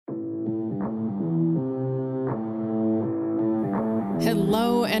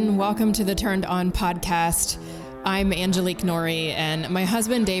Hello and welcome to the Turned On podcast. I'm Angelique Norrie, and my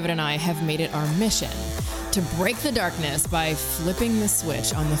husband David and I have made it our mission to break the darkness by flipping the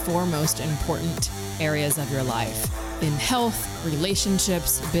switch on the four most important areas of your life: in health,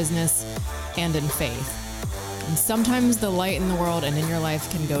 relationships, business, and in faith. And sometimes the light in the world and in your life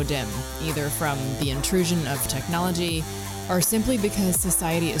can go dim, either from the intrusion of technology or simply because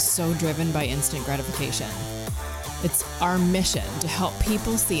society is so driven by instant gratification. It's our mission to help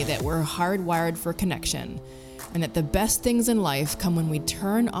people see that we're hardwired for connection and that the best things in life come when we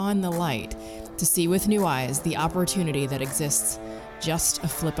turn on the light to see with new eyes the opportunity that exists just a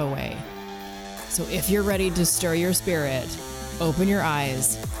flip away. So if you're ready to stir your spirit, open your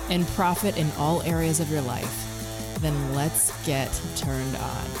eyes, and profit in all areas of your life, then let's get turned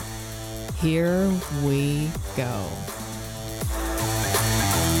on. Here we go.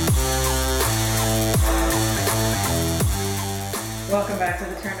 Welcome back to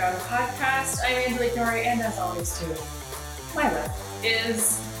the Turned On podcast. I'm Angelique Norrie, and as always, to my left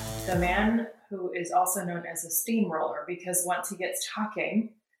is the man who is also known as a steamroller, because once he gets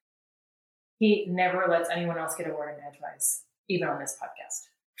talking, he never lets anyone else get a word in edgewise, even on this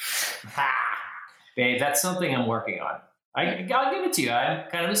podcast. Ha! Babe, that's something I'm working on. I'll give it to you. I'm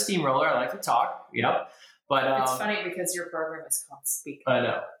kind of a steamroller. I like to talk. Yep. But it's funny because your program is called Speak. I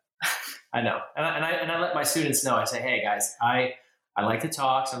know. And I let my students know. I say, hey guys, I like to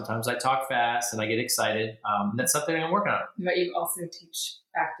talk. Sometimes I talk fast and I get excited. That's something I'm working on. But you also teach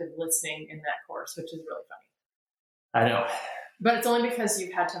active listening in that course, which is really funny. I know. But it's only because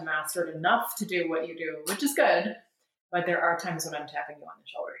you've had to master it enough to do what you do, which is good. But there are times when I'm tapping you on the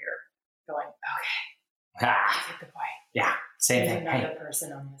shoulder here, going, okay, I get the point. Yeah, same There's thing. another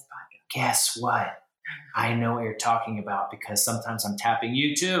person on this podcast. Guess what? I know what you're talking about because sometimes I'm tapping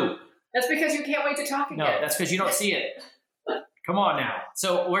you too. That's because you can't wait to talk again. No, that's because you don't see it. Come on now.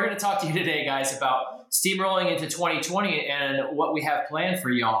 So we're going to talk to you today, guys, about steamrolling into 2020 and what we have planned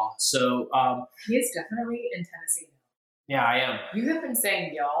for y'all. So he is definitely in Tennessee now. Yeah, I am. You have been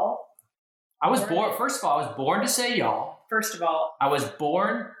saying y'all. I was born. First of all, I was born to say y'all. First of all, I was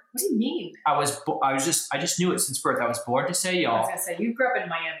born. What do you mean? I just knew it since birth. I was born to say y'all. I was going to say, you grew up in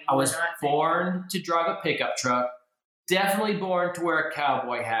Miami. I was born to drive a pickup truck. Definitely born to wear a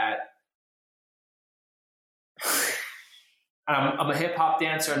cowboy hat. I'm a hip hop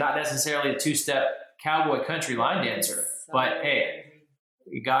dancer, not necessarily a two-step cowboy country line dancer. But hey,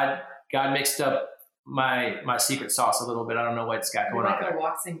 God mixed up my secret sauce a little bit. I don't know what's got going on. Like a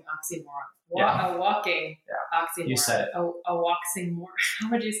walking oxymoron. A walking oxymoron. You said it. A oxymoron. How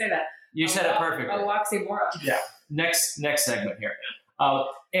would you say that? You said it perfectly. A oxymoron. Yeah. Next segment here.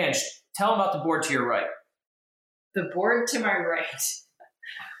 Ange, tell them about the board to your right. The board to my right.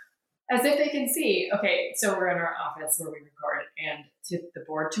 As if they can see. Okay, so we're in our office where we record, and to the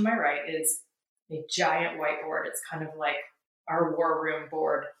board to my right is a giant whiteboard. It's kind of like our war room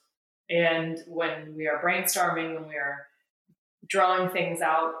board. And when we are brainstorming, when we are drawing things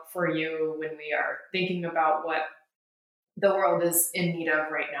out for you, when we are thinking about what the world is in need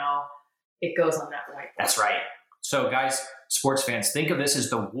of right now, it goes on that whiteboard. That's right. So guys, sports fans, think of this as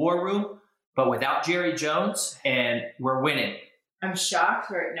the war room, but without Jerry Jones, and we're winning. I'm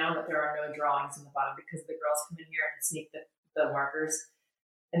shocked right now that there are no drawings in the bottom because the girls come in here and sneak the markers.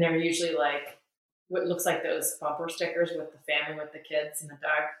 And they're usually like what looks like those bumper stickers with the family, with the kids and the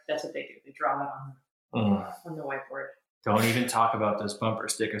dog. That's what they do. They draw that on the whiteboard. Don't even talk about those bumper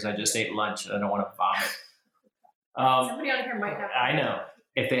stickers. I just ate lunch and I don't want to vomit. Somebody on here might have it. I know.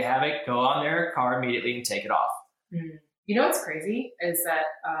 If they have it, go on their car immediately and take it off. Mm. You know what's crazy is that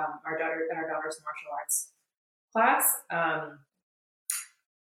our daughter's martial arts class,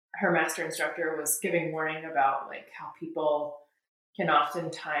 her master instructor was giving warning about like how people can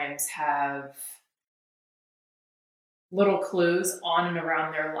oftentimes have little clues on and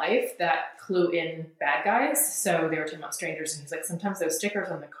around their life that clue in bad guys. So they were talking about strangers, and he's like, sometimes those stickers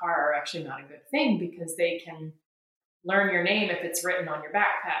on the car are actually not a good thing because they can learn your name if it's written on your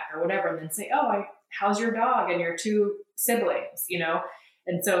backpack or whatever, and then say, how's your dog and your two siblings, you know?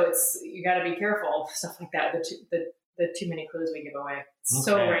 And so you got to be careful, stuff like that. The too many clues we give away. It's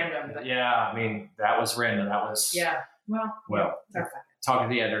so random. But yeah, I mean, that was random. That was... Yeah, well, talking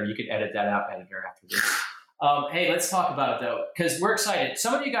to the editor. You can edit that out, editor, after this. Hey, let's talk about it, though, because we're excited.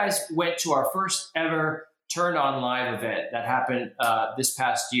 Some of you guys went to our first ever Turned On Live event that happened this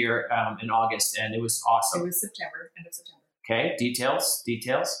past year in August, and it was awesome. It was end of September. Okay,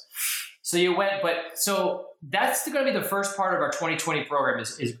 details. So you went, so that's going to be the first part of our 2020 program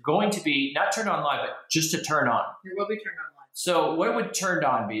is going to be not Turned On Live, but just to turn on. There will be Turned On Live. So what would Turned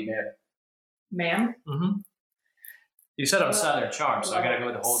On be, man? Ma'am? Mm-hmm. You said I'm Southern Charm, so I got to go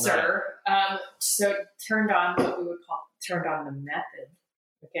with the whole night. So turned on, what we would call turned on the method,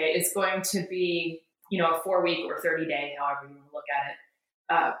 okay, is going to be, a 4-week or 30-day, however you want to look at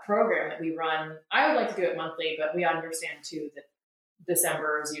it, program that we run. I would like to do it monthly, but we understand too that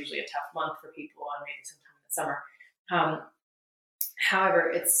December is usually a tough month for people, and maybe sometime in the summer.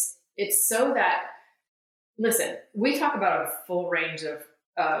 However, it's so that, listen, we talk about a full range of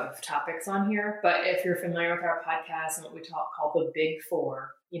topics on here, but if you're familiar with our podcast and what we call the big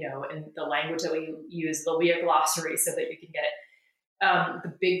four, and the language that we use, there'll be a glossary so that you can get it.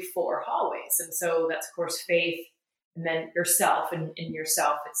 The big four hallways. And so that's, of course, faith, and then yourself. And in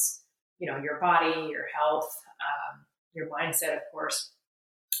yourself, it's, your body, your health, your mindset, of course,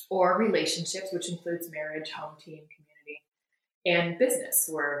 or relationships, which includes marriage, home, team, community, and business,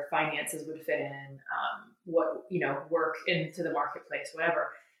 where finances would fit in, work into the marketplace, whatever.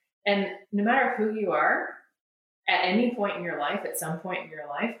 And no matter who you are, at any point in your life, at some point in your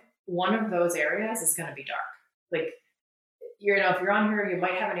life, one of those areas is going to be dark. Like, if you're on here, you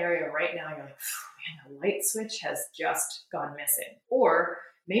might have an area right now, you're like, man, the light switch has just gone missing. Or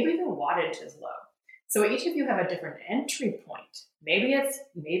maybe the wattage is low. So each of you have a different entry point. Maybe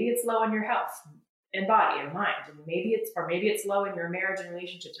it's low in your health and body and mind, and maybe it's low in your marriage and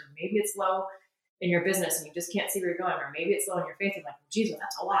relationships, or maybe it's low in your business and you just can't see where you're going, or maybe it's low in your faith and like, Jesus,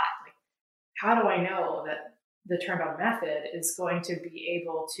 that's a lot. Like, how do I know that the Turned On method is going to be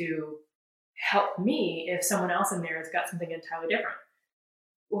able to help me if someone else in there has got something entirely different?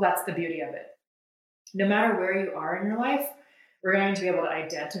 Well, that's the beauty of it. No matter where you are in your life, we're going to be able to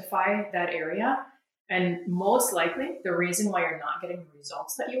identify that area. And most likely, the reason why you're not getting the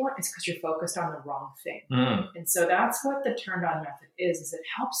results that you want is because you're focused on the wrong thing. And so that's what the Turned On method is it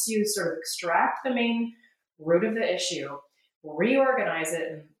helps you sort of extract the main root of the issue, reorganize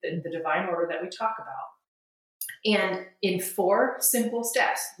it in the divine order that we talk about. And in 4 simple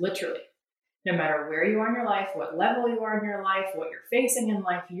steps, literally, no matter where you are in your life, what level you are in your life, what you're facing in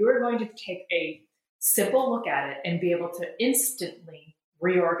life, you're going to take a simple look at it and be able to instantly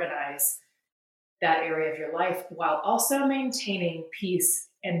reorganize that area of your life while also maintaining peace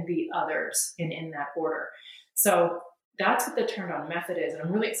and the others in that order. So that's what the Turned On method is. And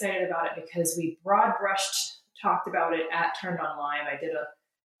I'm really excited about it because we broad brushed talked about it at Turned On Live. I did a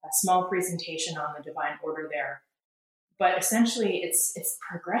small presentation on the divine order there. But essentially, it's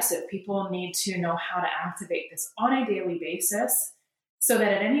progressive. People need to know how to activate this on a daily basis so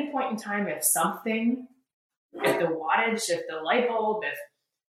that at any point in time, if the wattage, if the light bulb,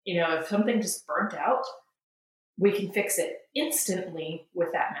 if something just burnt out, we can fix it instantly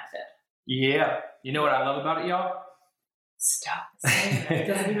with that method. Yeah. You know what I love about it, y'all? Stop saying that. It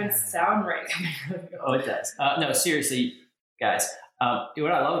doesn't even sound right. Oh, it does. No, seriously, guys.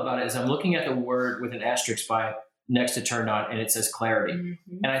 What I love about it is I'm looking at the word with an asterisk by next to Turned On, and it says clarity.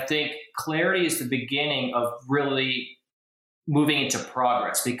 Mm-hmm. And I think clarity is the beginning of really moving into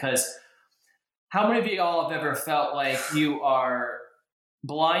progress, because how many of you all have ever felt like you are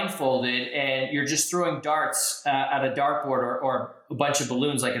blindfolded and you're just throwing darts at a dartboard or a bunch of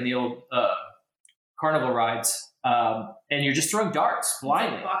balloons like in the old carnival rides, and you're just throwing darts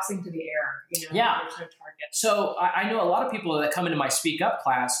blindly. It's like boxing to the air, Yeah. There's no target. So I know a lot of people that come into my Speak Up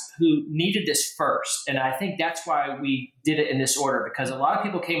class who needed this first, and I think that's why we did it in this order, because a lot of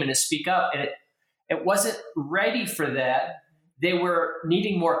people came in to Speak Up and it wasn't ready for that. They were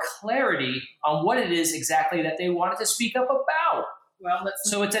needing more clarity on what it is exactly that they wanted to speak up about. Well,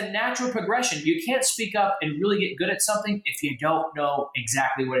 so it's a natural progression. You can't speak up and really get good at something if you don't know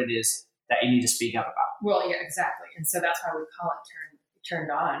exactly what it is that you need to speak up about. Well, yeah, exactly. And so that's why we call it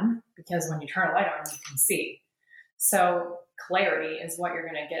turned on, because when you turn a light on, you can see. So clarity is what you're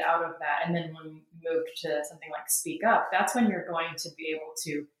going to get out of that. And then when we move to something like Speak Up, that's when you're going to be able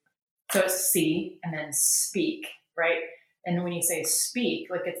to see and then speak, right? And when you say speak,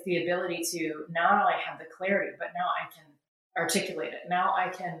 like, it's the ability to not only have the clarity, but now I can articulate it. Now I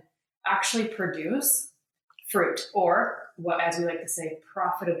can actually produce fruit, or what, as we like to say,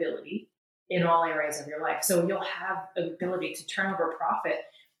 profitability in all areas of your life. So you'll have the ability to turn over profit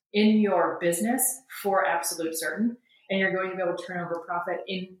in your business for absolute certain. And you're going to be able to turn over profit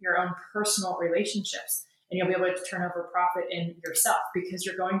in your own personal relationships. And you'll be able to turn over profit in yourself, because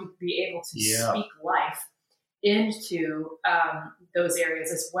you're going to be able to speak life into those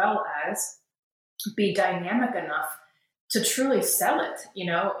areas, as well as be dynamic enough to truly sell it,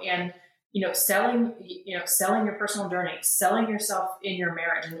 and, selling your personal journey, selling yourself in your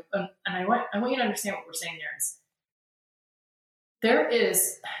marriage. And I want you to understand what we're saying there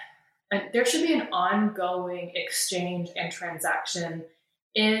is, there should be an ongoing exchange and transaction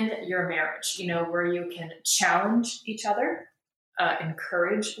in your marriage, where you can challenge each other,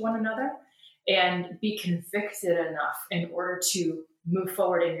 encourage one another, and be convicted enough in order to move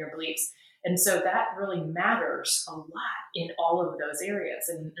forward in your beliefs. And so that really matters a lot in all of those areas.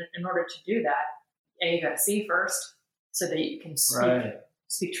 And in order to do that, you got to see first so that you can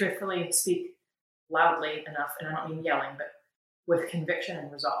speak truthfully, speak loudly enough. And I don't mean yelling, but with conviction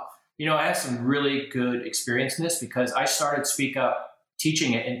and resolve. I have some really good experience in this because I started Speak Up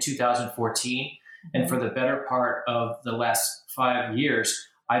teaching it in 2014. Mm-hmm. And for the better part of the last 5 years,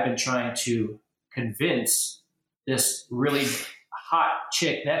 I've been trying to convince this really hot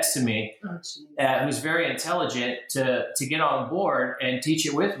chick next to me who's very intelligent to get on board and teach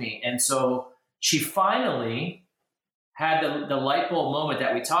it with me. And so she finally had the light bulb moment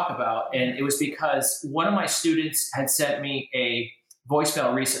that we talk about. And it was because one of my students had sent me a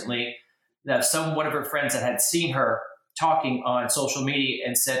voicemail recently that one of her friends that had seen her talking on social media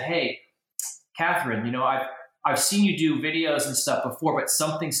and said, "Hey, Catherine, I've seen you do videos and stuff before, but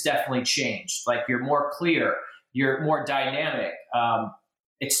something's definitely changed. Like you're more clear, you're more dynamic.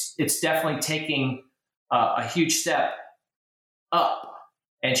 It's definitely taking a huge step up."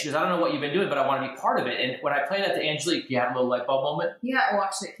 And she goes, "I don't know what you've been doing, but I want to be part of it." And when I played that to Angelique, you had a little light bulb moment? Yeah, well,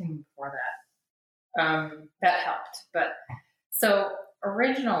 actually it came before that. That helped. But so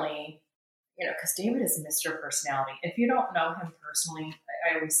originally, because David is Mr. Personality. If you don't know him personally,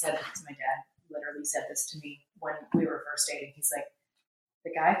 I always said this to my dad, literally said this to me when we were first dating. He's like,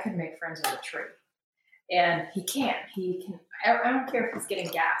 the guy could make friends with a tree. And he can. I don't care if he's getting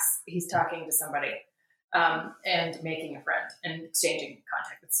gas. He's talking to somebody and making a friend and exchanging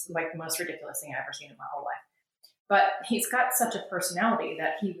contact. It's like the most ridiculous thing I've ever seen in my whole life. But he's got such a personality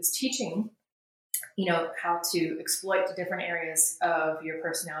that he was teaching how to exploit different areas of your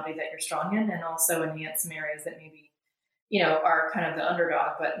personality that you're strong in, and also enhance some areas that maybe, are kind of the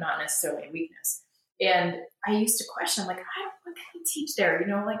underdog, but not necessarily a weakness. And I used to question, what can I teach there?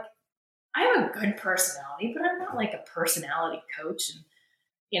 I have a good personality, but I'm not like a personality coach.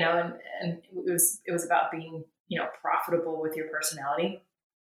 And it was about being, profitable with your personality.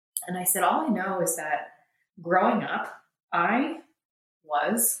 And I said, all I know is that growing up, I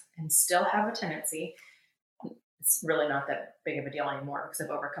was and still have a tendency, it's really not that big of a deal anymore because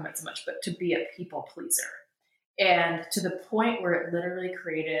I've overcome it so much, but to be a people pleaser. And to the point where it literally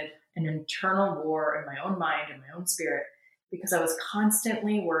created an internal war in my own mind and my own spirit, because I was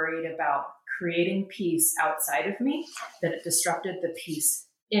constantly worried about creating peace outside of me, that it disrupted the peace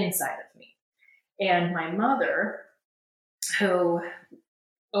inside of me. And my mother, who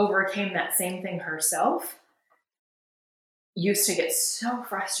overcame that same thing herself, used to get so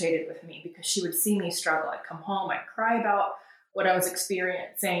frustrated with me because she would see me struggle. I'd come home, I'd cry about what I was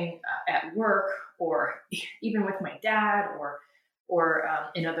experiencing at work, or even with my dad, or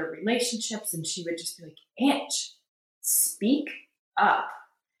in other relationships, and she would just be like, "Ange, speak up."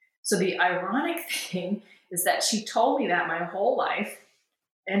 So the ironic thing is that she told me that my whole life,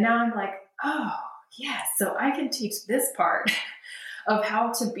 and now I'm like, oh yes, so I can teach this part of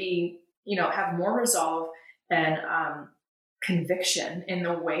how to be, have more resolve and conviction in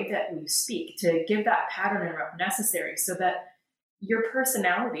the way that we speak, to give that pattern interrupt necessary so that your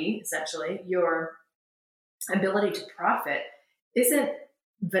personality, essentially, your ability to profit, isn't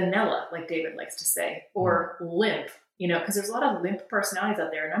vanilla, like David likes to say, or limp, because there's a lot of limp personalities out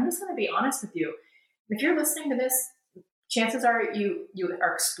there. And I'm just going to be honest with you. If you're listening to this, chances are you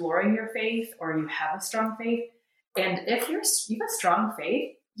are exploring your faith, or you have a strong faith. And if you have a strong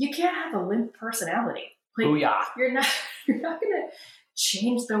faith, you can't have a limp personality. Booyah. You're not going to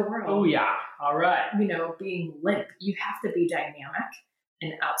change the world. Booyah. All right. Being limp. You have to be dynamic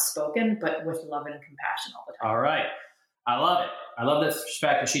and outspoken, but with love and compassion all the time. All right. I love it. I love the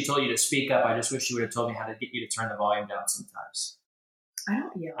fact that she told you to speak up. I just wish she would have told me how to get you to turn the volume down sometimes. I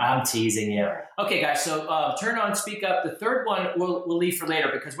don't yell. I'm teasing you. Okay, guys. So turn on Speak Up. The third one we'll leave for later,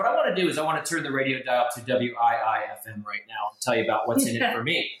 because what I want to do is I want to turn the radio dial to WIIFM right now and tell you about what's in it for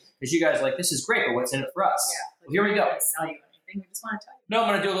me. Because you guys are like, this is great, but what's in it for us? Yeah. Well, here we go. Sell you anything. We just want to tell you. No, I'm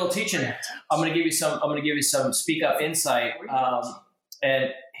going to do a little teaching. I'm going to give you some Speak Up insight.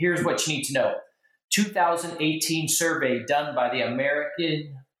 And here's what you need to know. 2018 survey done by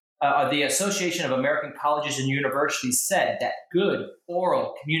the Association of American Colleges and Universities said that good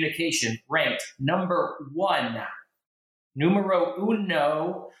oral communication ranked number 1, numero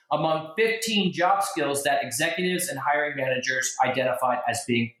uno, among 15 job skills that executives and hiring managers identified as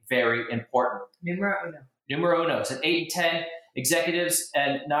being very important. Numero uno. Numero uno. So 8 and 10 executives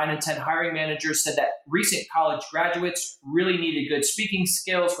and 9 and 10 hiring managers said that recent college graduates really needed good speaking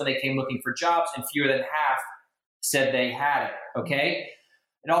skills when they came looking for jobs, and fewer than half said they had it. Okay.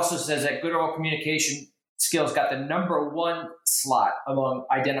 It also says that good oral communication skills got the #1 slot among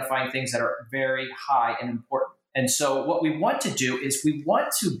identifying things that are very high and important. And so what we want to do is we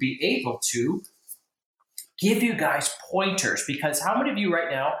want to be able to give you guys pointers, because how many of you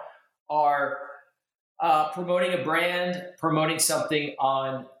right now are promoting a brand, promoting something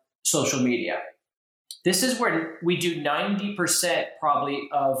on social media? This is where we do 90% probably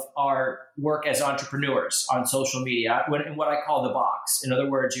of our work as entrepreneurs on social media, in what I call the box. In other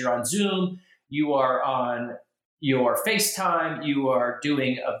words, you're on Zoom, you are on your FaceTime, you are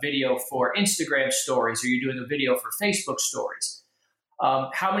doing a video for Instagram stories, or you're doing a video for Facebook stories.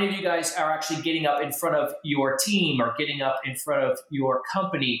 How many of you guys are actually getting up in front of your team or getting up in front of your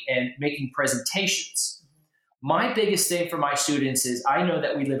company and making presentations? My biggest thing for my students is I know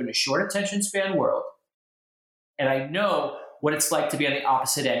that we live in a short attention span world, and I know what it's like to be on the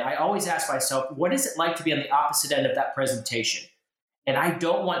opposite end. I always ask myself, what is it like to be on the opposite end of that presentation? And I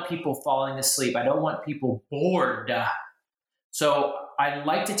don't want people falling asleep. I don't want people bored. So I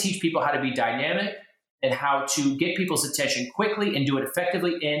like to teach people how to be dynamic and how to get people's attention quickly and do it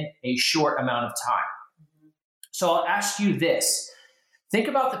effectively in a short amount of time. So I'll ask you this. Think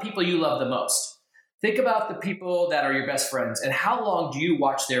about the people you love the most. Think about the people that are your best friends, and how long do you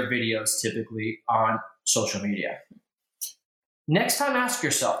watch their videos typically on social media? Next time, ask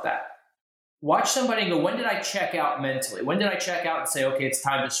yourself that. Watch somebody and go, when did I check out mentally? When did I check out and say, okay, it's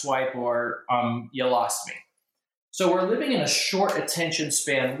time to swipe, or you lost me? So we're living in a short attention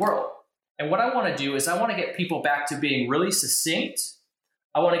span world. And what I want to do is I want to get people back to being really succinct.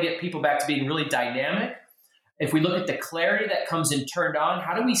 I want to get people back to being really dynamic. If we look at the clarity that comes in turned on,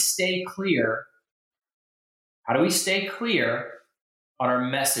 how do we stay clear? How do we stay clear on our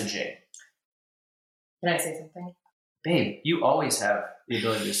messaging? Can I say something? Babe, you always have the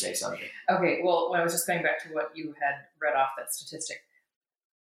ability to say something. Okay, well, when I was just going back to what you had read off, that statistic.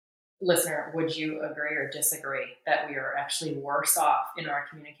 Listener, would you agree or disagree that we are actually worse off in our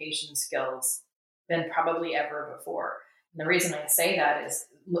communication skills than probably ever before? And the reason I say that is,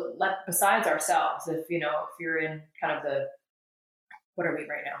 besides ourselves, if you're in kind of the, what are we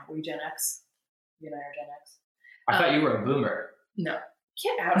right now? Are we Gen X? You and I are Gen X. I thought you were a boomer. No,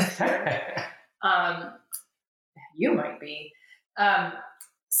 get out of here. You might be.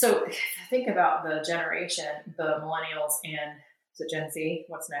 So think about the generation, the millennials, and is it Gen Z?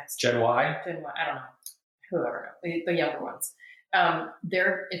 What's next? Gen Y? Gen Y, I don't know. Whoever knows. The younger ones.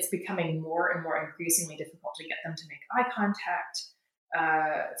 It's becoming more and more increasingly difficult to get them to make eye contact,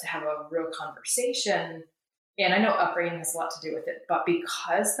 to have a real conversation. And I know upbringing has a lot to do with it, but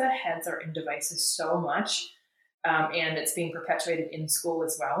because the heads are in devices so much, and it's being perpetuated in school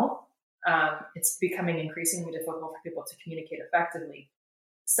as well, it's becoming increasingly difficult for people to communicate effectively.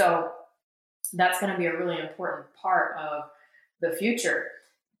 So that's going to be a really important part of the future.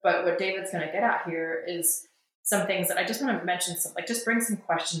 But what David's going to get at here is some things that I just want to mention, just bring some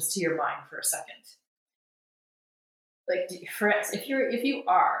questions to your mind for a second. If you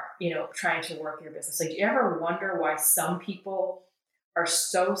are, trying to work your business, do you ever wonder why some people are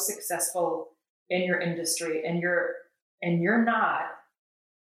so successful in your industry and you're not,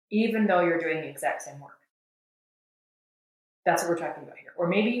 even though you're doing the exact same work? That's what we're talking about here. Or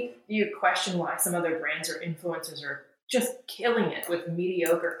maybe you question why some other brands or influencers are just killing it with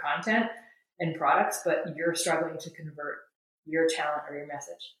mediocre content and products, but you're struggling to convert your talent or your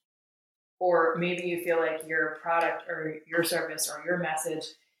message. Or maybe you feel like your product or your service or your message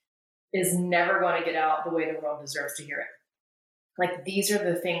is never going to get out the way the world deserves to hear it. These are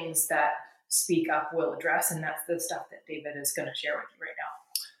the things that Speak Up will address, and that's the stuff that David is going to share with you right now.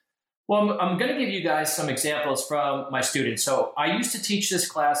 Well, I'm going to give you guys some examples from my students. So I used to teach this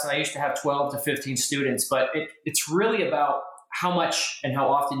class, and I used to have 12 to 15 students, but it's really about how much and how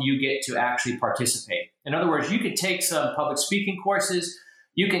often you get to actually participate. In other words, you could take some public speaking courses,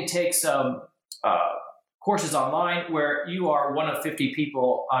 you can take some courses online where you are one of 50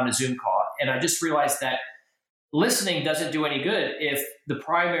 people on a Zoom call. And I just realized that listening doesn't do any good if the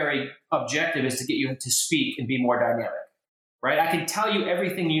primary objective is to get you to speak and be more dynamic, right? I can tell you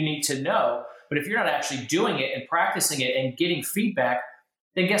everything you need to know, but if you're not actually doing it and practicing it and getting feedback,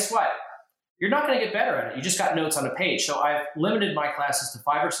 then guess what? You're not going to get better at it. You just got notes on a page. So I've limited my classes to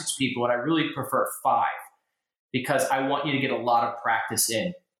 5 or 6 people, and I really prefer 5 because I want you to get a lot of practice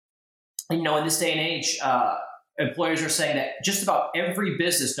in. In this day and age, employers are saying that just about every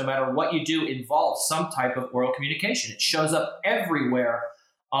business, no matter what you do, involves some type of oral communication. It shows up everywhere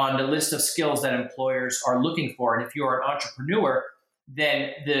on the list of skills that employers are looking for. And if you're an entrepreneur, then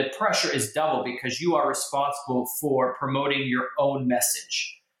the pressure is double because you are responsible for promoting your own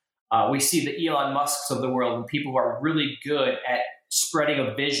message. We see the Elon Musks of the world and people who are really good at spreading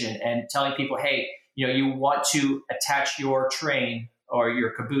a vision and telling people, hey, you want to attach your train or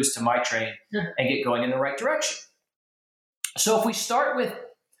your caboose to my train and get going in the right direction. So if we start with,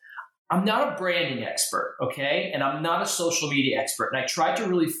 I'm not a branding expert, okay? And I'm not a social media expert. And I tried to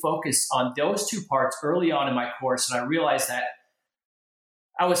really focus on those two parts early on in my course. And I realized that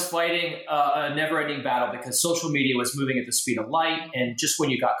I was fighting a never-ending battle because social media was moving at the speed of light. And just when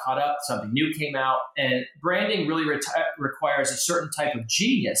you got caught up, something new came out. And branding really requires a certain type of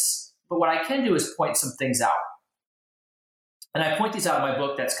genius. But what I can do is point some things out. And I point these out in my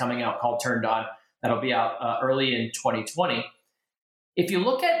book that's coming out called Turned On. That'll be out early in 2020. If you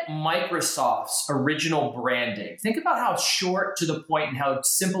look at Microsoft's original branding, think about how short to the point and how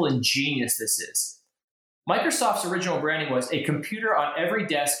simple and genius this is. Microsoft's original branding was a computer on every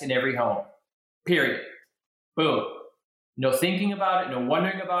desk in every home, period. Boom. No thinking about it, no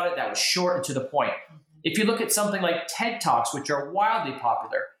wondering about it. That was short and to the point. If you look at something like TED Talks, which are wildly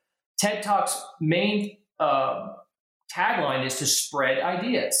popular, TED Talks' main tagline is to spread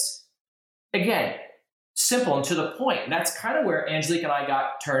ideas. Again, simple and to the point. And that's kind of where Angelique and I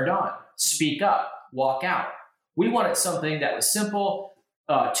got turned on. Speak up, walk out. We wanted something that was simple,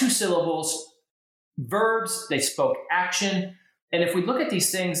 2 syllables, verbs, they spoke action. And if we look at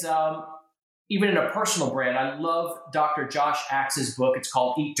these things, even in a personal brand, I love Dr. Josh Axe's book. It's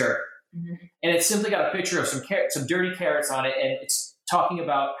called Eat Dirt. Mm-hmm. And it's simply got a picture of some dirty carrots on it. And it's talking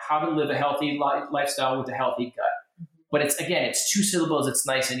about how to live a healthy lifestyle with a healthy gut. Mm-hmm. But it's 2 syllables. It's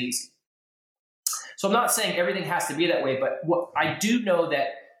nice and easy. So I'm not saying everything has to be that way, but what I do know that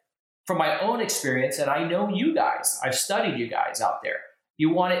from my own experience, and I know you guys, I've studied you guys out there, you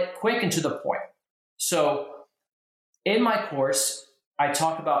want it quick and to the point. So in my course, I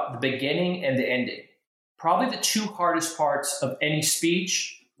talk about the beginning and the ending, probably the 2 hardest parts of any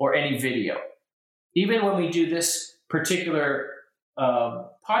speech or any video. Even when we do this particular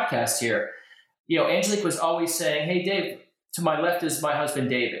podcast here, Angelique was always saying, hey, Dave, to my left is my husband,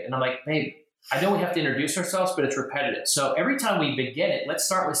 David. And I'm like, babe, I know we have to introduce ourselves, but it's repetitive. So every time we begin it, let's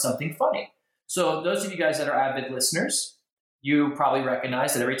start with something funny. So those of you guys that are avid listeners, you probably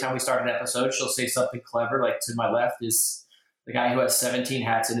recognize that every time we start an episode, she'll say something clever. Like to my left is the guy who has 17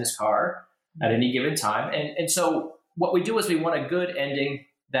 hats in his car at any given time. And so what we do is we want a good ending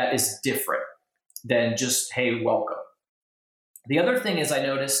that is different than just, hey, welcome. The other thing is I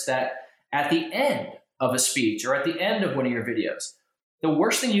noticed that at the end of a speech or at the end of one of your videos, the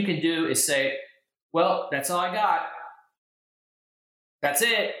worst thing you can do is say, well, that's all I got. That's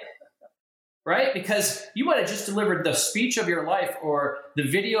it. Right? Because you might have just delivered the speech of your life or the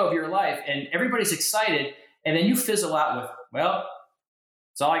video of your life and everybody's excited. And then you fizzle out with, well,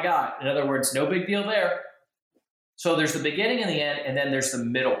 that's all I got. In other words, no big deal there. So there's the beginning and the end, and then there's the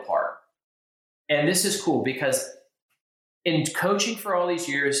middle part. And this is cool because in coaching for all these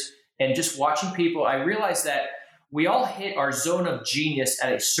years and just watching people, I realized that we all hit our zone of genius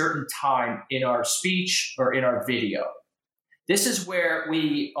at a certain time in our speech or in our video. This is where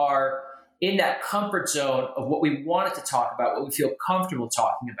we are in that comfort zone of what we wanted to talk about, what we feel comfortable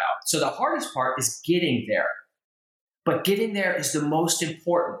talking about. So the hardest part is getting there. But getting there is the most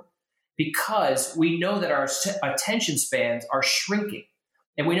important because we know that our attention spans are shrinking.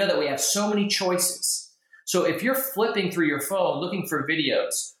 And we know that we have so many choices. So if you're flipping through your phone looking for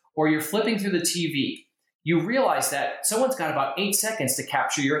videos or you're flipping through the TV, you realize that someone's got about 8 seconds to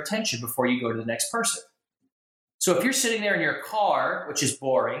capture your attention before you go to the next person. So if you're sitting there in your car, which is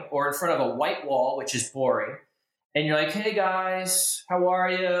boring, or in front of a white wall, which is boring, and you're like, hey guys, how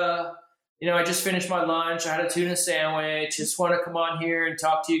are you? I just finished my lunch. I had a tuna sandwich. Just want to come on here and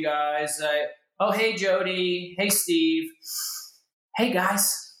talk to you guys. Hey, Jody. Hey, Steve. Hey,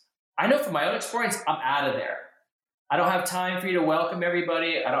 guys. I know from my own experience, I'm out of there. I don't have time for you to welcome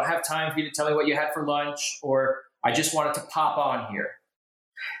everybody. I don't have time for you to tell me what you had for lunch, or I just wanted to pop on here.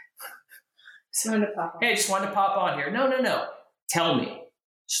 Just wanted to pop on. Hey, I just wanted to pop on here. No. Tell me.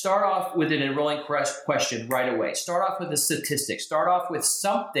 Start off with an enrolling question right away. Start off with a statistic. Start off with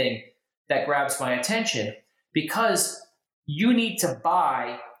something that grabs my attention because you need to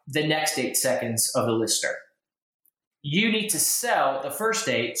buy the next 8 seconds of the listener. You need to sell the first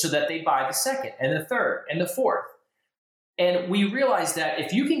 8 so that they buy the second and the third and the fourth. And we realize that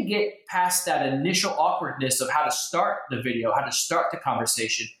if you can get past that initial awkwardness of how to start the video, how to start the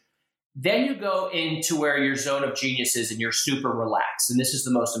conversation, then you go into where your zone of genius is and you're super relaxed. And this is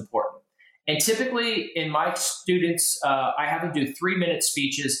the most important. And typically in my students, I have them do 3-minute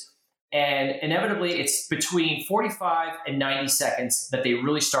speeches. And inevitably, it's between 45 and 90 seconds that they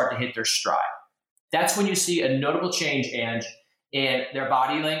really start to hit their stride. That's when you see a notable change, Ange, in their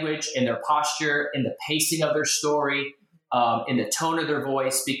body language, in their posture, in the pacing of their story. in the tone of their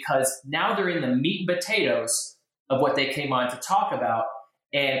voice, because now they're in the meat and potatoes of what they came on to talk about,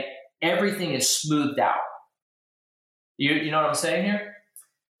 and everything is smoothed out. You know what I'm saying here?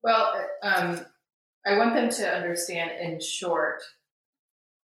 Well, I want them to understand in short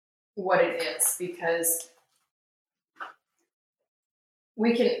what it is, because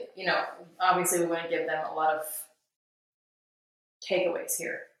we can, obviously we want to give them a lot of takeaways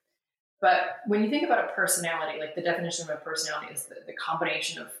here. But when you think about a personality, like the definition of a personality is the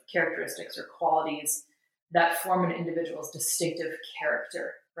combination of characteristics or qualities that form an individual's distinctive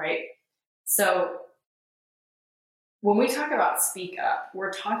character, right? So when we talk about speak up,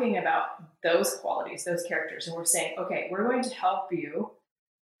 we're talking about those qualities, those characters, and we're saying, okay, we're going to help you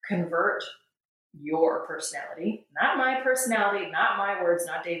convert your personality, not my personality, not my words,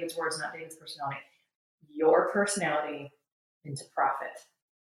 not David's words, not David's personality, your personality into profit.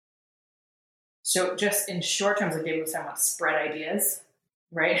 So just in short terms, like David was talking about, spread ideas,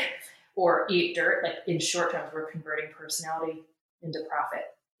 right? Or eat dirt. Like in short terms, we're converting personality into profit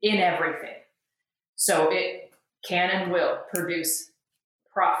in everything. So it can and will produce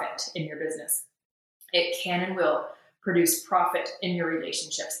profit in your business. It can and will produce profit in your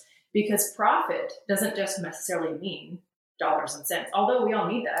relationships, because profit doesn't just necessarily mean dollars and cents, although we all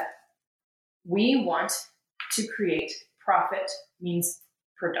need that. We want to create profit, means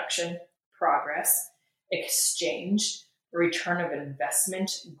production, progress, exchange, return of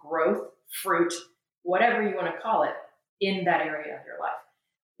investment, growth, fruit, whatever you want to call it, in that area of your life.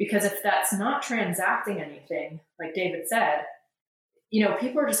 Because if that's not transacting anything, like David said,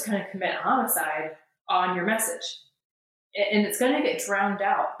 people are just going to commit homicide on your message. And it's going to get drowned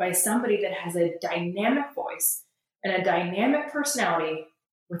out by somebody that has a dynamic voice and a dynamic personality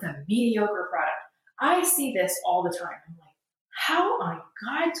with a mediocre product. I see this all the time. I'm like, how on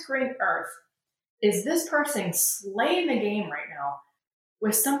God's green earth is this person slaying the game right now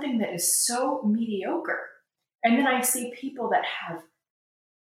with something that is so mediocre? And then I see people that have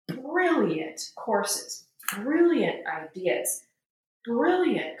brilliant courses, brilliant ideas,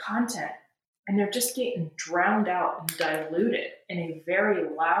 brilliant content, and they're just getting drowned out and diluted in a very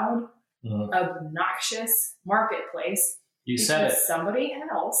loud, obnoxious marketplace. You said it. Somebody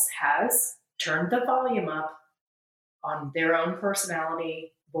else has turned the volume up on their own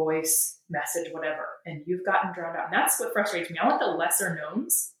personality, voice, message, whatever, and you've gotten drowned out. And that's what frustrates me. I want the lesser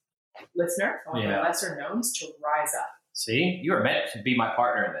knowns, listener, I want the lesser knowns to rise up. See, you are meant to be my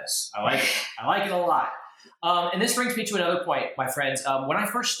partner in this. I like it. I like it a lot. And this brings me to another point, my friends. When I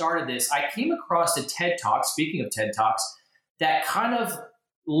first started this, I came across a TED Talk, speaking of TED Talks, that kind of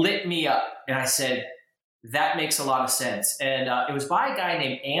lit me up. And I said, that makes a lot of sense. And it was by a guy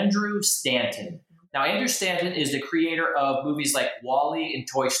named Andrew Stanton. Now, Andrew Stanton is the creator of movies like WALL-E and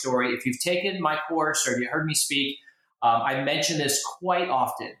Toy Story. If you've taken my course or you heard me speak, I mention this quite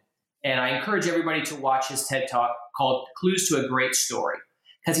often. And I encourage everybody to watch his TED Talk called Clues to a Great Story.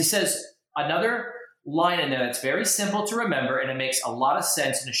 Because he says another line in there that's very simple to remember, and it makes a lot of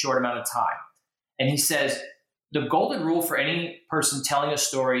sense in a short amount of time. And he says, the golden rule for any person telling a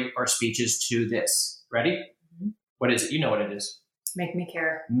story or speech is to this. Ready? Mm-hmm. What is it? You know what it is. Make me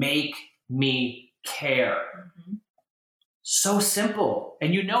care. Make me care. Mm-hmm. So simple.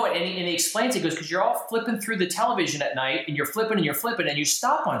 And you know it. And he explains it. He goes, because you're all flipping through the television at night, and you're flipping and you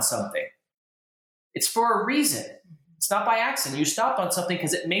stop on something. It's for a reason. It's not by accident. You stopped on something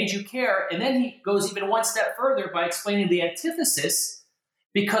because it made you care. And then he goes even one step further by explaining the antithesis,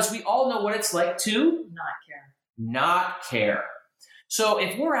 because we all know what it's like to not care. So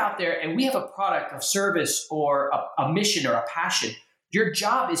if we're out there and we have a product of service or a mission or a passion, your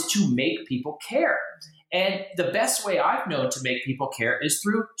job is to make people care. And the best way I've known to make people care is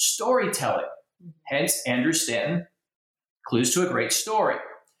through storytelling. Hence, Andrew Stanton, Clues to a Great Story.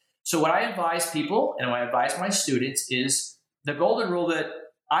 So what I advise people and what I advise my students is the golden rule that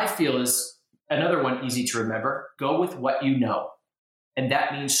I feel is another one easy to remember. Go with what you know. And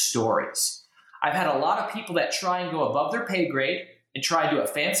that means stories. I've had a lot of people that try and go above their pay grade and try and do a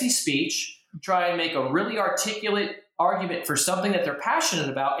fancy speech, try and make a really articulate argument for something that they're passionate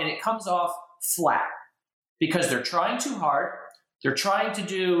about, and it comes off flat because they're trying too hard. They're trying to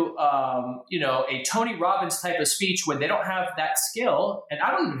do, a Tony Robbins type of speech when they don't have that skill, and I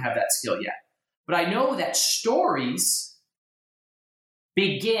don't even have that skill yet. But I know that stories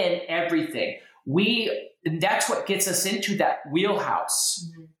begin everything. That's what gets us into that wheelhouse,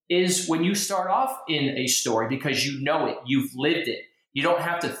 is when you start off in a story because you know it, you've lived it. You don't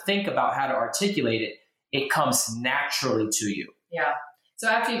have to think about how to articulate it. It comes naturally to you. Yeah. So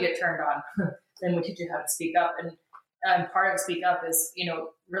after you get turned on, then we teach you how to speak up. And part of Speak Up is,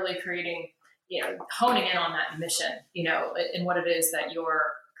 really creating honing in on that mission, and what it is that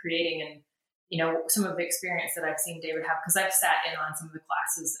you're creating, and some of the experience that I've seen David have, because I've sat in on some of the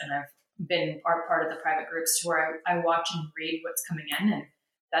classes and I've been part of the private groups to where I watch and read what's coming in, and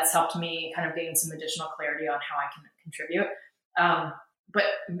that's helped me kind of gain some additional clarity on how I can contribute. But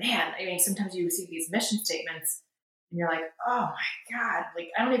man, I mean, sometimes you see these mission statements and you're like, oh my God, like,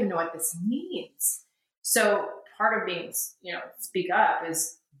 I don't even know what this means. So part of being, speak up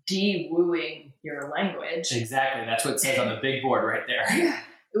is de-wooing your language. Exactly. That's what it says on the big board right there.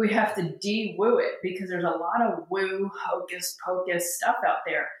 We have to de-woo it because there's a lot of woo, hocus pocus stuff out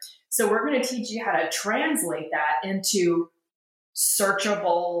there. So we're going to teach you how to translate that into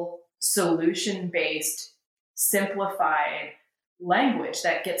searchable, solution-based, simplified language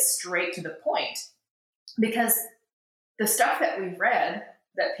that gets straight to the point. Because the stuff that we've read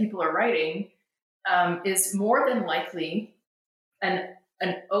that people are writing is more than likely an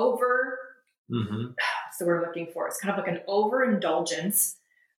over, what's the word I'm looking for? It's kind of like an overindulgence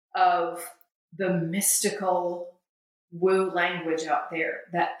of the mystical woo language out there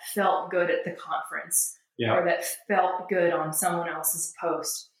that felt good at the conference, or that felt good on someone else's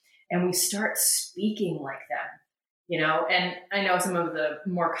post. And we start speaking like them, and I know some of the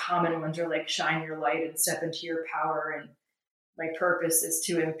more common ones are like, shine your light and step into your power. And my purpose is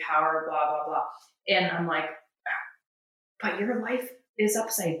to empower, blah, blah, blah. And I'm like, but your life is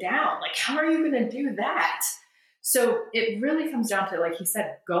upside down. Like, how are you going to do that? So it really comes down to, like he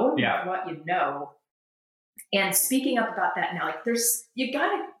said, going with what you know and speaking up about that now. Like, you got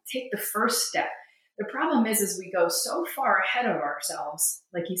to take the first step. The problem is we go so far ahead of ourselves,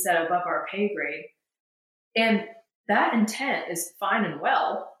 like he said, above our pay grade. And that intent is fine and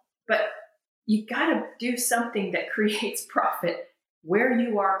well, but you got to do something that creates profit where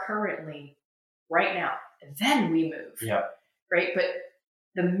you are currently right now. And then we move. Yeah. Right. But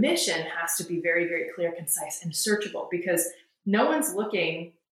the mission has to be very, very clear, concise, and searchable, because no one's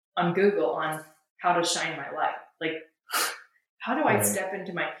looking on Google on how to shine my light. Like, how do I step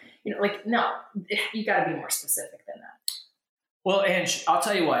into my, no, you got to be more specific than that. Well, Ange, I'll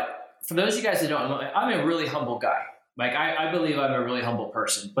tell you what, for those of you guys that don't know, I'm a really humble guy. Like, I believe I'm a really humble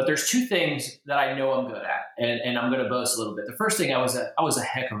person, but there's two things that I know I'm good at, and I'm going to boast a little bit. The first thing, I was a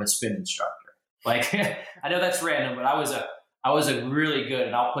heck of a spin instructor. Like, I know that's random, but I was a really good,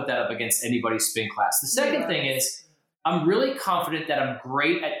 and I'll put that up against anybody's spin class. The second thing is, I'm really confident that I'm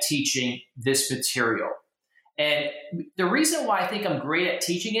great at teaching this material. And the reason why I think I'm great at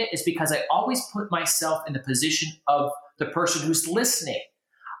teaching it is because I always put myself in the position of the person who's listening.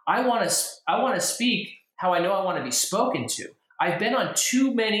 I want to speak how I know I want to be spoken to. I've been on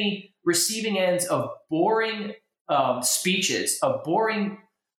too many receiving ends of boring speeches, of boring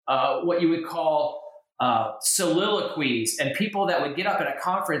what you would call soliloquies, and people that would get up at a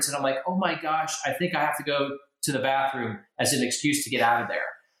conference and I'm like, oh my gosh, I think I have to go to the bathroom as an excuse to get out of there.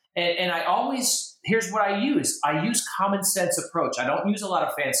 And I always, here's what I use. I use common sense approach. I don't use a lot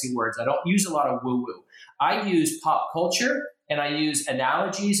of fancy words. I don't use a lot of woo-woo. I use pop culture, and I use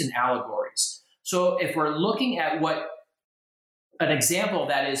analogies and allegories. So if we're looking at what an example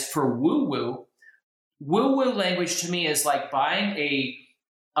that is for woo-woo, woo-woo language to me is like buying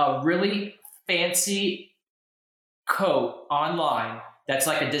a really fancy coat online that's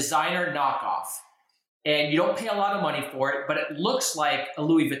like a designer knockoff. And you don't pay a lot of money for it, but it looks like a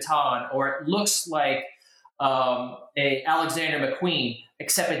Louis Vuitton, or it looks like a Alexander McQueen,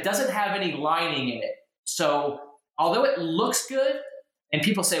 except it doesn't have any lining in it. So although it looks good and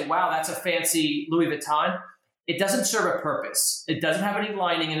people say, wow, that's a fancy Louis Vuitton, it doesn't serve a purpose. It doesn't have any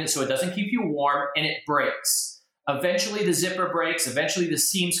lining in it, so it doesn't keep you warm, and it breaks. Eventually the zipper breaks, eventually the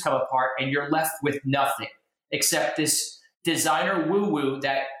seams come apart, and you're left with nothing except this designer woo-woo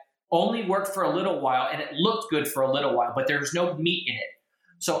that only worked for a little while, and it looked good for a little while, but there's no meat in it.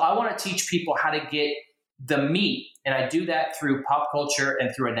 So I want to teach people how to get the meat, and I do that through pop culture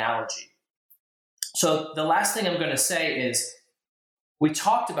and through analogy. So the last thing I'm going to say is, we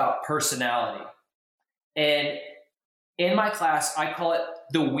talked about personality, and in my class, I call it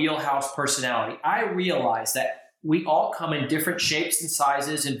the wheelhouse personality. I realize that we all come in different shapes and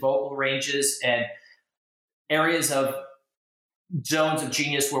sizes and vocal ranges and areas of zones of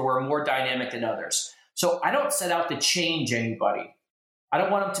genius where we're more dynamic than others. So I don't set out to change anybody. I don't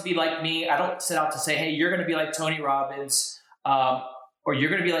want them to be like me. I don't set out to say, hey, you're going to be like Tony Robbins, or you're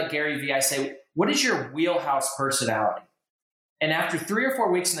going to be like Gary Vee. I say, what is your wheelhouse personality? And after 3 or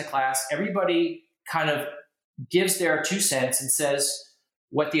 4 weeks in the class, everybody kind of gives their 2 cents and says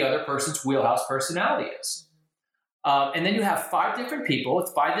what the other person's wheelhouse personality is. And then you have 5 different people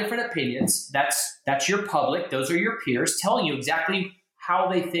with 5 different opinions. That's your public. Those are your peers telling you exactly how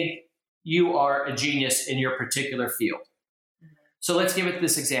they think you are a genius in your particular field. So let's give it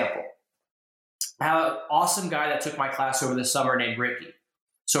this example. I have an awesome guy that took my class over the summer named Ricky.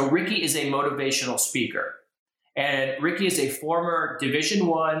 So Ricky is a motivational speaker. And Ricky is a former Division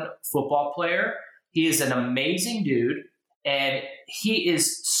I football player. He is an amazing dude. And he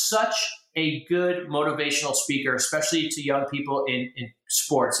is such a good motivational speaker, especially to young people in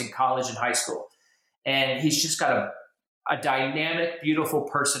sports, in college and high school. And he's just got a dynamic, beautiful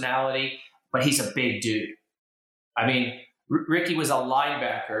personality, but he's a big dude. I mean, Ricky was a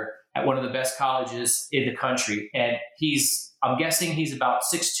linebacker at one of the best colleges in the country. And I'm guessing he's about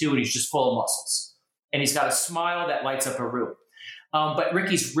 6'2", and he's just full of muscles. And he's got a smile that lights up a room. But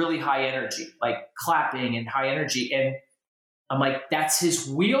Ricky's really high energy, like clapping and high energy. And I'm like, that's his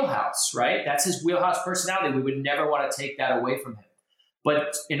wheelhouse, right? That's his wheelhouse personality. We would never want to take that away from him.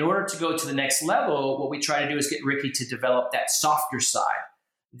 But in order to go to the next level, what we try to do is get Ricky to develop that softer side,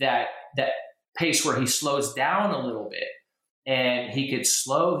 that pace where he slows down a little bit and he could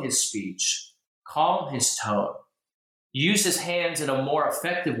slow his speech, calm his tone, use his hands in a more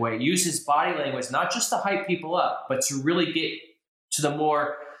effective way, use his body language, not just to hype people up, but to really get to the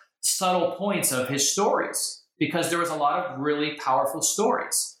more subtle points of his stories, because there was a lot of really powerful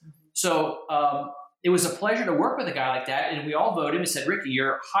stories. So it was a pleasure to work with a guy like that. And we all voted and said, Ricky,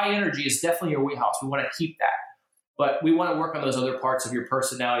 your high energy is definitely your wheelhouse. We want to keep that. But we want to work on those other parts of your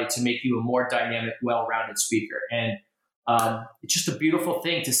personality to make you a more dynamic, well-rounded speaker. And it's just a beautiful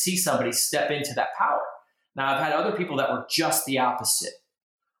thing to see somebody step into that power. Now, I've had other people that were just the opposite.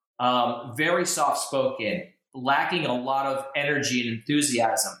 Very soft-spoken, lacking a lot of energy and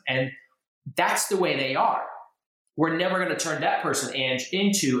enthusiasm. And that's the way they are. We're never going to turn that person, Ange,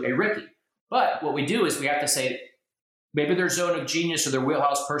 into a Ricky. But what we do is we have to say maybe their zone of genius or their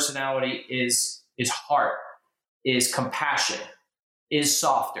wheelhouse personality is heart, is compassion, is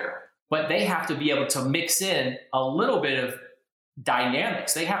softer. But they have to be able to mix in a little bit of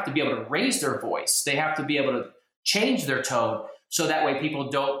dynamics. They have to be able to raise their voice. They have to be able to change their tone so that way people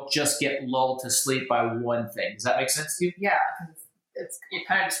don't just get lulled to sleep by one thing. Does that make sense to you? Yeah, you're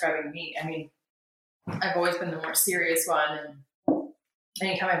kind of describing me. I mean, I've always been the more serious one, and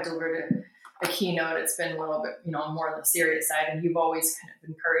anytime I've delivered a keynote, it's been a little bit, more on the serious side. And you've always kind of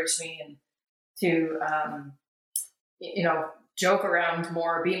encouraged me and to, joke around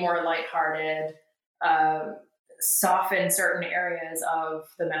more, be more lighthearted, soften certain areas of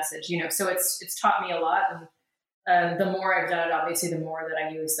the message. So it's taught me a lot, and the more I've done it, obviously, the more that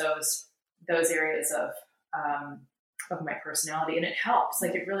I use those areas of my personality, and it helps.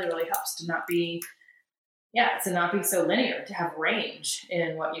 Like, it really, really helps to not be so linear, to have range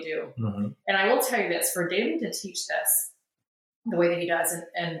in what you do. Mm-hmm. And I will tell you this, for David to teach this the way that he does,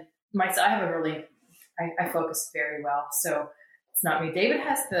 and I focus very well. So it's not me. David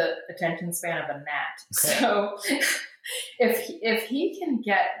has the attention span of a gnat. Okay. So if he can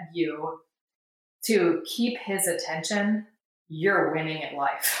get you to keep his attention, you're winning at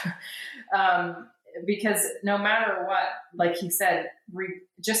life. Because no matter what, like he said,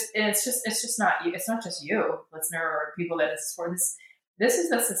 it's just not you. It's not just you, listener, or people that it's for. This is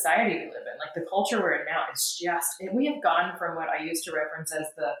the society we live in. Like, the culture we're in now is we have gone from what I used to reference as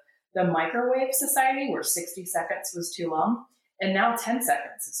the microwave society, where 60 seconds was too long, and now 10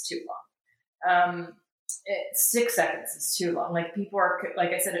 seconds is too long. 6 seconds is too long. Like, people are,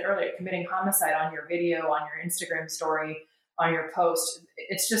 like I said earlier, committing homicide on your video, on your Instagram story, on your post.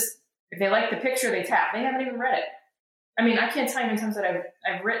 It's just, if they like the picture, they tap. They haven't even read it. I mean, I can't tell you how many times that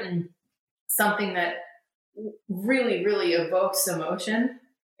I've written something that really, really evokes emotion,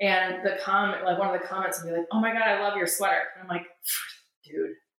 and one of the comments will be like, "Oh my God, I love your sweater." And I'm like,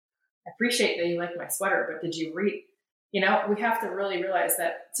 dude, I appreciate that you like my sweater, but did you read? We have to really realize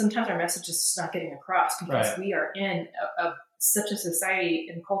that sometimes our message is just not getting across, because right. We are in such a society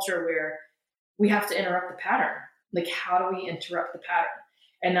and culture where we have to interrupt the pattern. Like, how do we interrupt the pattern?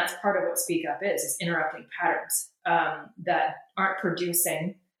 And that's part of what Speak Up is interrupting patterns that aren't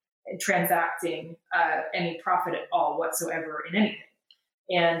producing and transacting any profit at all whatsoever in anything.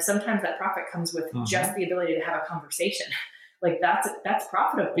 And sometimes that profit comes with just the ability to have a conversation. Like, that's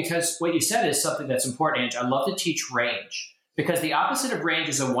profitable. Because what you said is something that's important, Ange. I love to teach range, because the opposite of range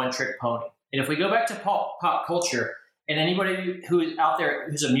is a one-trick pony. And if we go back to pop culture, and anybody who is out there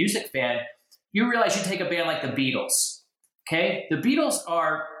who's a music fan, you realize you take a band like the Beatles. Okay? The Beatles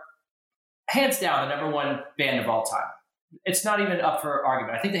are hands down the number one band of all time. It's not even up for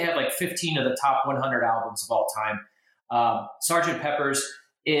argument. I think they have like 15 of the top 100 albums of all time. Sgt. Pepper's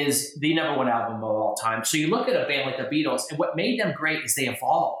is the number one album of all time. So you look at a band like the Beatles, and what made them great is they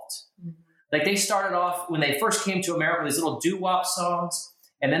evolved. Mm-hmm. Like, they started off, when they first came to America, these little doo-wop songs,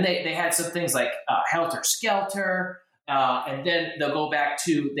 And then they had some things like Helter Skelter. And then they'll go back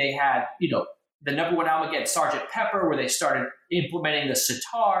to, they had, the number one album again, Sgt. Pepper, where they started implementing the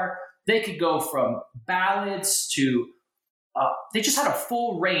sitar. They could go from ballads to, they just had a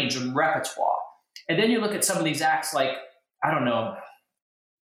full range of repertoire. And then you look at some of these acts like, I don't know,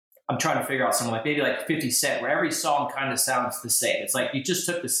 I'm trying to figure out something like maybe like 50 Cent, where every song kind of sounds the same. It's like you just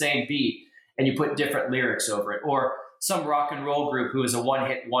took the same beat and you put different lyrics over it. Or some rock and roll group who is a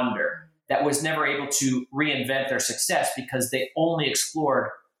one-hit wonder that was never able to reinvent their success because they only explored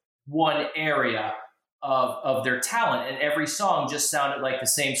one area of their talent, and every song just sounded like the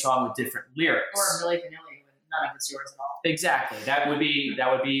same song with different lyrics. Or Milli Vanilli, when none of it's yours at all. Exactly. That would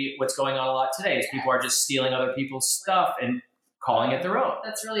be what's going on a lot today. Is people are just stealing other people's stuff and calling it their own.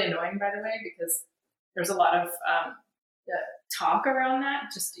 That's really annoying, by the way, because there's a lot of talk around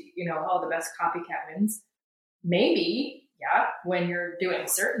that. Just the best copycat wins. Maybe, yeah, when you're doing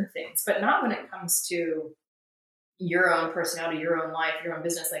certain things, but not when it comes to your own personality, your own life, your own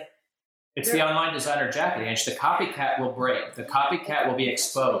business. Like, it's the online designer jacket, and the copycat will break. The copycat will be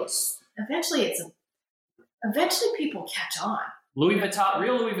exposed. Eventually people catch on.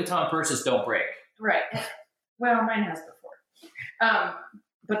 Real Louis Vuitton purses don't break. Right. Well, mine has before.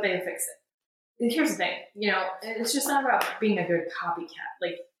 But they fix it. Here's the thing, it's just not about being a good copycat.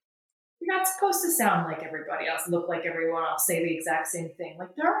 Like, you're not supposed to sound like everybody else, look like everyone else, say the exact same thing.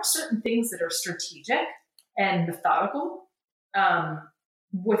 Like, there are certain things that are strategic and methodical,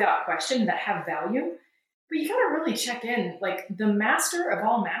 without question, that have value. But you got to really check in. Like, the master of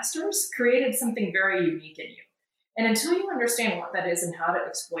all masters created something very unique in you. And until you understand what that is and how to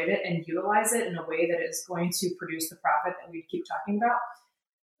exploit it and utilize it in a way that is going to produce the profit that we keep talking about,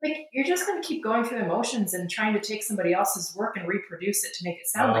 like, you're just going to keep going through the motions and trying to take somebody else's work and reproduce it to make it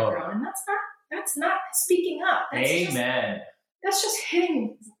sound like your own. And that's not speaking up. Amen. That's just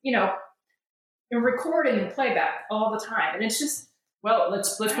hitting, and recording and playback all the time. And it's just, well,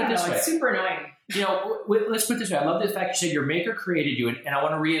 let's put it this way. It's super annoying. Let's put it this way. I love the fact you said your maker created you, and I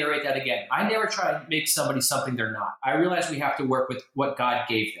want to reiterate that again. I never try to make somebody something they're not. I realize we have to work with what God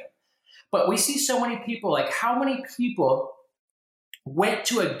gave them. But we see so many people, like how many people went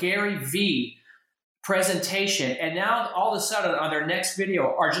to a Gary Vee presentation, and now all of a sudden on their next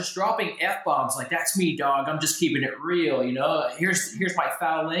video are just dropping F-bombs like, that's me, dog. I'm just keeping it real. Here's my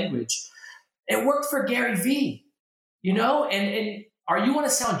foul language. It worked for Gary Vee, and are you want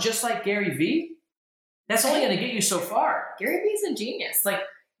to sound just like Gary Vee? That's only going to get you so far. Gary Vee's a genius. Like,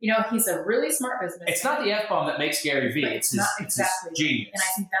 he's a really smart businessman. It's not the F-bomb that makes Gary Vee. It's his genius. And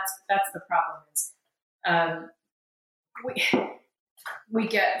I think that's the problem is we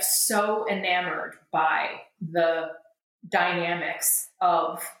get so enamored by the dynamics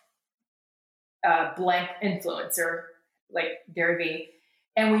of a blank influencer like Gary Vee,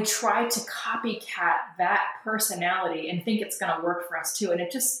 and we try to copycat that personality and think it's going to work for us too. And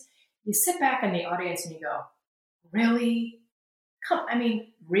it just, you sit back in the audience and you go, really?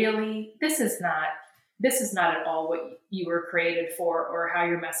 Really? This is not at all what you were created for, or how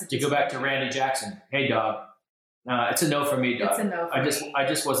your message is. You go back to Randy Jackson. Hey, dog. It's a no for me, dog. It's a no for me. I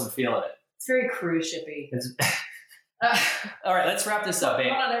just wasn't feeling it. It's very cruise shippy. All right, let's wrap this up,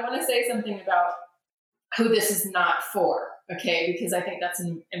 babe. Hold on, I want to say something about who this is not for, okay? Because I think that's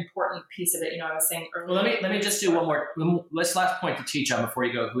an important piece of it. I was saying earlier. Well, let me just do one more. Last point to teach on before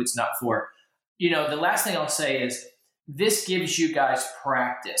you go. Who it's not for. The last thing I'll say is this gives you guys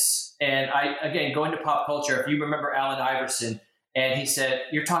practice. And again, going to pop culture. If you remember Allen Iverson, and he said,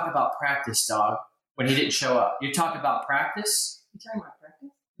 "You're talking about practice, dog." When he didn't show up, you're talking about practice. You talking about practice?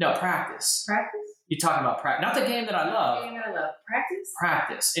 No, practice. Practice? You're talking about practice, not the game that I love. The game that I love. Practice?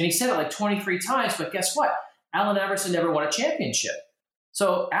 Practice. And he said it like 23 times, but guess what? Allen Iverson never won a championship.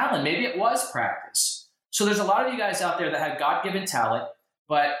 So, Allen, maybe it was practice. So there's a lot of you guys out there that have God-given talent,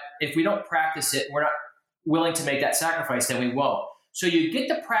 but if we don't practice it, we're not willing to make that sacrifice, then we won't. So you get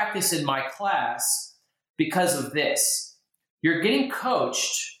to practice in my class because of this. You're getting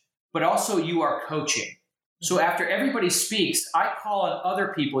coached, but also you are coaching. So after everybody speaks, I call on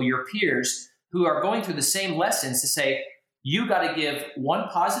other people, your peers, who are going through the same lessons to say, you got to give one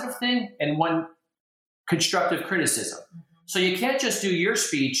positive thing and one constructive criticism. Mm-hmm. So you can't just do your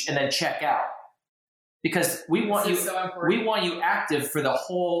speech and then check out, because we want we want you active for the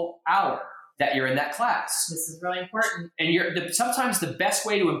whole hour that you're in that class. This is really important. And sometimes the best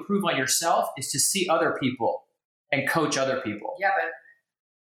way to improve on yourself is to see other people and coach other people. Yeah, but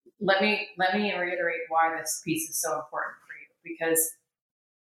let me reiterate why this piece is so important for you. Because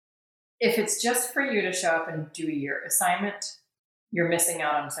if it's just for you to show up and do your assignment, you're missing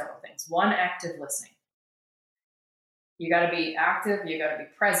out on several things. One, active listening. You got to be active. You got to be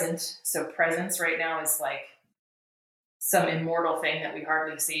present. So presence right now is like some immortal thing that we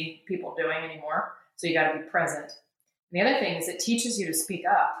hardly see people doing anymore. So you got to be present. And the other thing is it teaches you to speak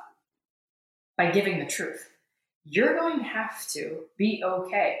up by giving the truth. You're going to have to be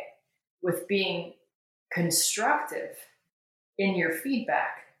okay with being constructive in your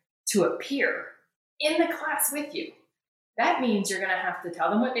feedback to appear in the class with you. That means you're going to have to tell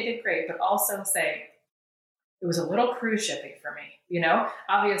them what they did great, but also say, it was a little cruise shipping for me. You know,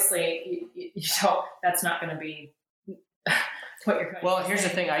 obviously, you don't, that's not going to be what you're going to Well, here's the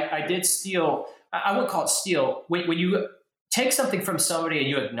thing. I did steal, I wouldn't call it steal. When you take something from somebody and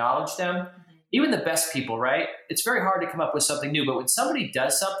you acknowledge them, even the best people, right? It's very hard to come up with something new. But when somebody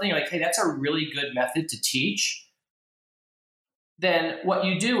does something like, hey, that's a really good method to teach, then what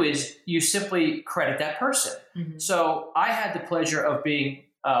you do is you simply credit that person. Mm-hmm. So I had the pleasure of being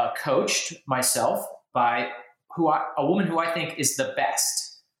coached myself by a woman who I think is the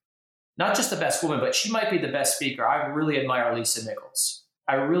best. Not just the best woman, but she might be the best speaker. I really admire Lisa Nichols.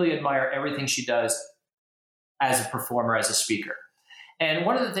 I really admire everything she does as a performer, as a speaker. And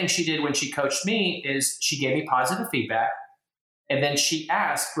one of the things she did when she coached me is she gave me positive feedback, and then she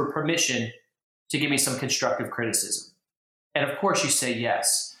asked for permission to give me some constructive criticism. And of course, you say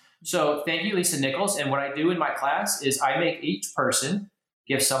yes. So thank you, Lisa Nichols. And what I do in my class is I make each person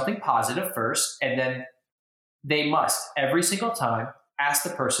give something positive first, and then they must, every single time, ask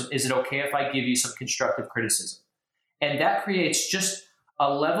the person, is it okay if I give you some constructive criticism? And that creates just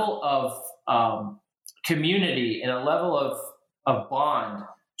a level of community and a level of bond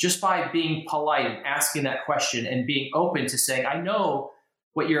just by being polite and asking that question and being open to saying, I know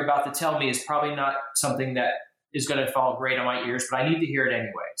what you're about to tell me is probably not something that is going to fall great on my ears, but I need to hear it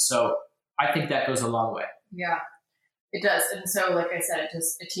anyway. So I think that goes a long way. Yeah, it does. And so, like I said,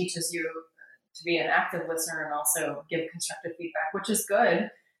 it teaches you to be an active listener and also give constructive feedback, which is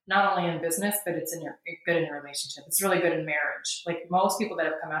good, not only in business, but it's good in your relationship. It's really good in marriage. Like most people that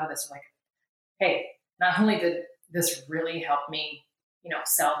have come out of this are like, hey, not only did this really help me,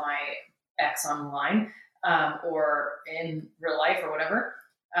 sell my ex online or in real life or whatever,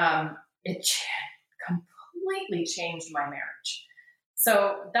 it completely changed my marriage.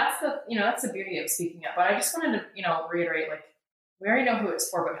 So that's the beauty of speaking up. But I just wanted to, reiterate, like, we already know who it's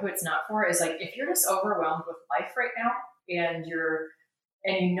for, but who it's not for is like, if you're just overwhelmed with life right now and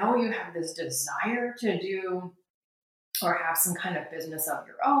you have this desire to do or have some kind of business of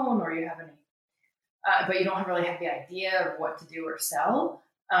your own, or you have any, but you don't really have the idea of what to do or sell,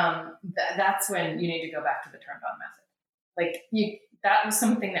 that's when you need to go back to the turned on method. Like that was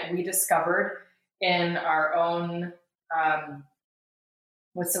something that we discovered in our own,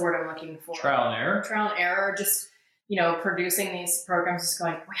 what's the word I'm looking for? Trial and error. Just, producing these programs, just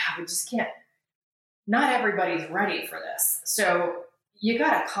going, wow, we just can't, not everybody's ready for this. So you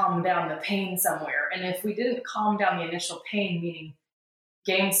got to calm down the pain somewhere. And if we didn't calm down the initial pain, meaning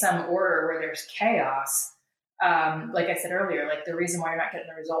gain some order where there's chaos, like I said earlier, like the reason why you're not getting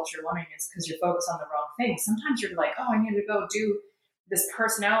the results you're wanting is because you're focused on the wrong thing. Sometimes you're like, oh, I need to go do this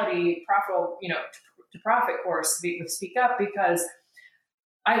personality profitable, to profit course with Speak Up because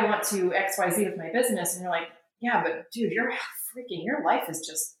I want to XYZ with my business. And you're like, yeah, but dude, your life is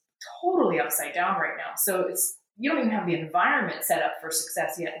just totally upside down right now. So you don't even have the environment set up for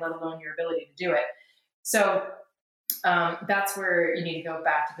success yet, let alone your ability to do it. So that's where you need to go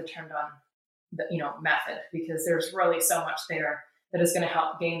back to the turned on, method, because there's really so much there that is going to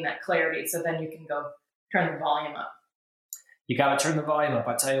help gain that clarity. So then you can go turn the volume up. You got to turn the volume up.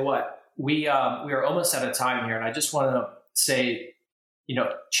 I tell you what, we are almost out of time here, and I just want to say,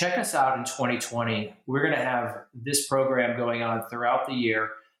 check us out in 2020. We're going to have this program going on throughout the year.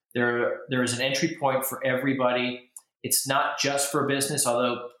 There is an entry point for everybody. It's not just for business,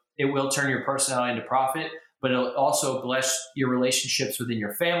 although it will turn your personality into profit, but it'll also bless your relationships within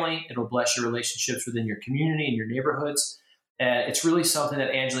your family. It'll bless your relationships within your community and your neighborhoods. And it's really something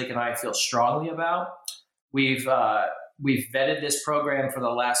that Angelique and I feel strongly about. We've vetted this program for the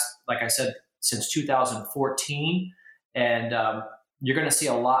last, like I said, since 2014. And you're going to see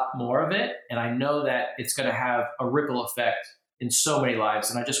a lot more of it. And I know that it's going to have a ripple effect in so many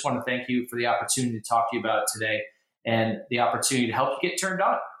lives. And I just want to thank you for the opportunity to talk to you about it today and the opportunity to help you get turned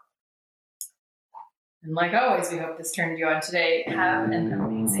on. And like always, we hope this turned you on today. Have an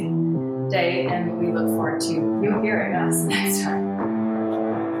amazing day, and we look forward to you hearing us next time.